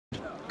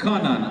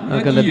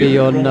are going to be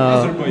on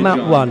map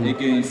 1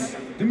 against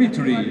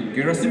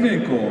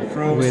Remarenco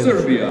from with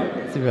Serbia.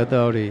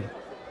 Zviadauri.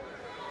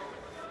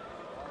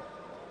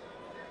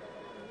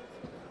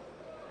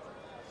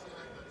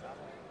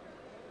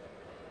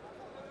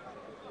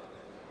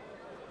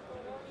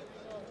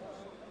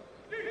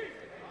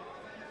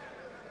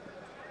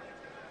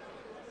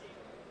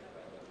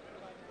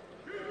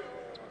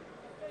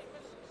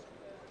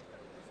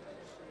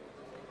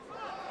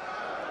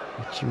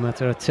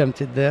 Chimata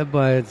attempted there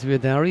by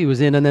Zviadauri. He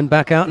was in and then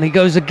back out, and he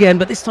goes again,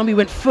 but this time he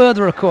went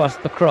further across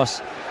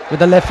with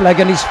the left leg,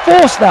 and he's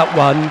forced that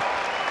one.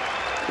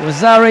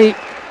 Rosari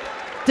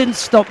didn't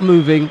stop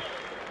moving.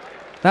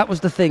 That was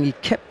the thing. He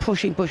kept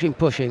pushing.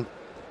 He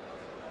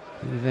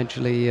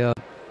eventually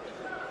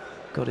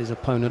got his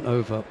opponent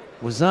over.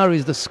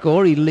 Rosari's the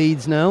score. He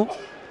leads now.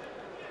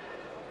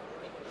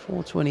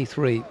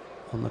 4:23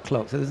 on the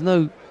clock. So there's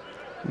no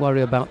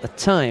worry about the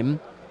time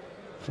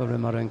for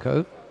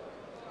Remarenco.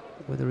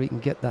 Whether he can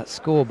get that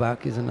score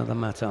back is another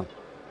matter.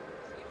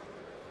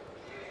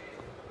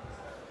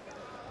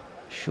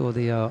 Sure,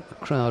 the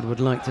crowd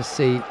would like to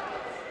see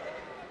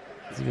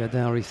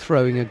Zviadauri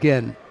throwing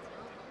again.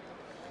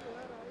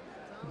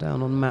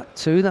 Down on map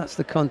 2, that's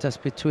the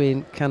contest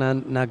between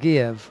Kenan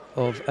Nagiev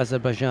of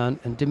Azerbaijan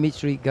and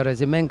Dmitry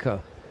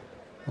Gerasimenko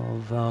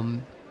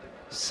of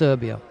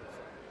Serbia.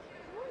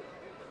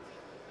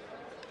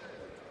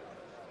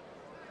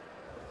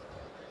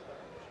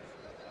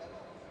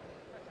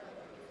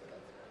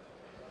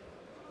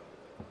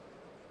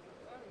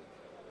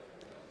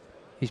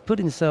 He's put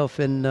himself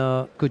in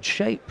good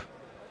shape,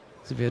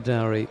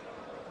 Zviadauri.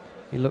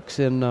 He looks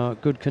in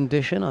good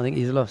condition. I think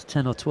he's lost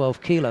 10 or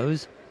 12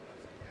 kilos.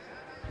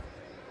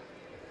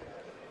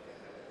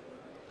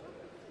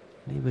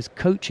 He was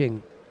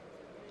coaching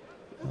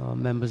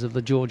members of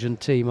the Georgian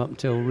team up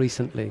until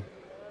recently.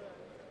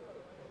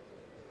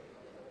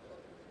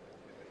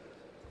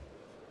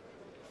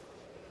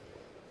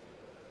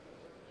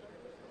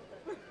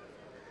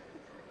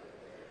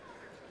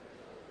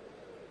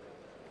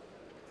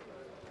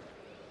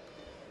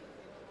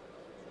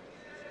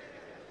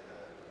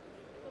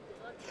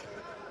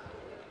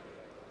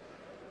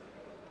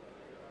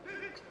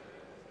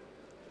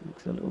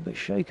 Looks a little bit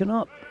shaken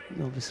up.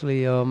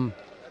 Obviously,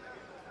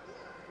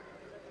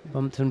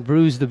 bumped and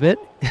bruised a bit.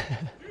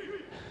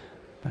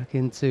 Back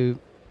into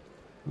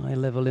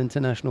high-level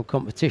international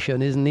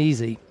competition isn't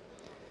easy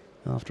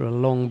after a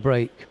long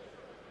break.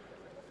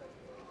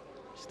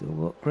 Still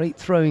got great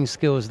throwing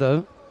skills,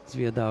 though,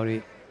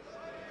 Zviadauri.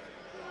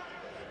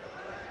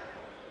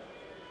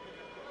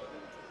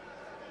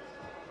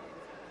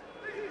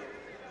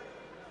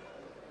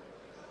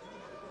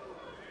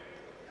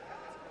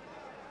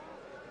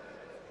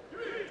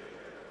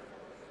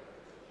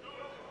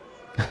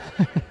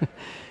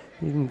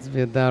 Even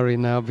Zviadauri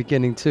now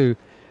beginning to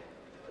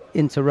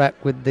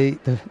interact with the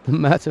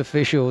mat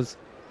officials,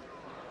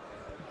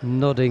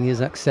 nodding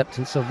his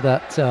acceptance of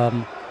that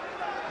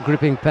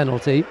gripping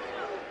penalty.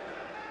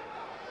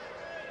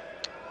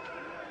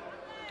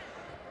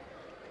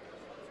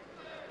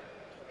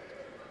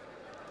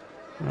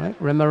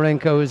 Right,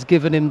 Remarenco has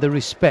given him the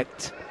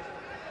respect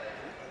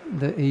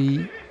that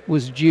he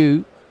was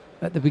due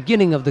at the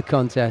beginning of the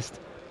contest,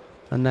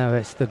 and now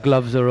the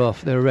gloves are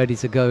off. They're ready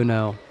to go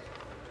now.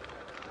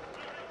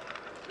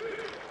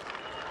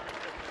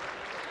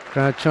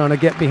 Crowd trying to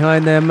get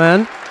behind their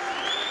man.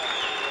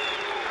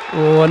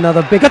 Oh,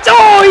 another big...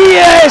 Oh,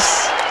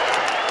 yes!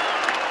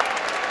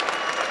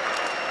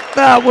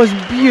 That was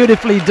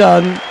beautifully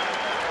done.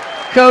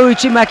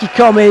 Koichi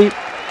Makikomi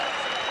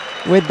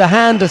with the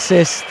hand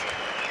assist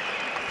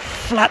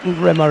flattened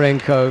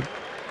Remarenco.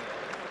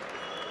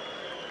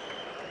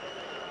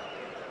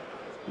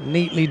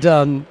 Neatly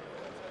done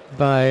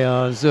by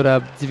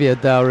Zurab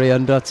Zviadauri,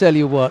 and I'll tell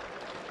you what,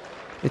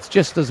 it's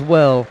just as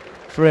well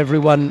for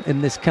everyone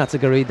in this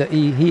category that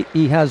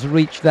he has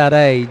reached that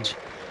age,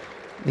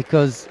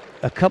 because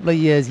a couple of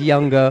years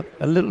younger,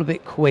 a little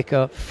bit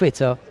quicker,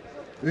 fitter,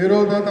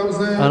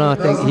 and I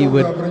think he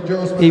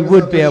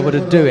would be able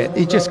to do it.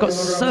 He's just got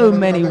so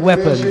many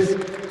weapons,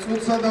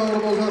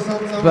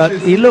 but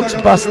he looks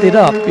busted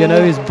up, you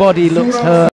know, his body looks hurt.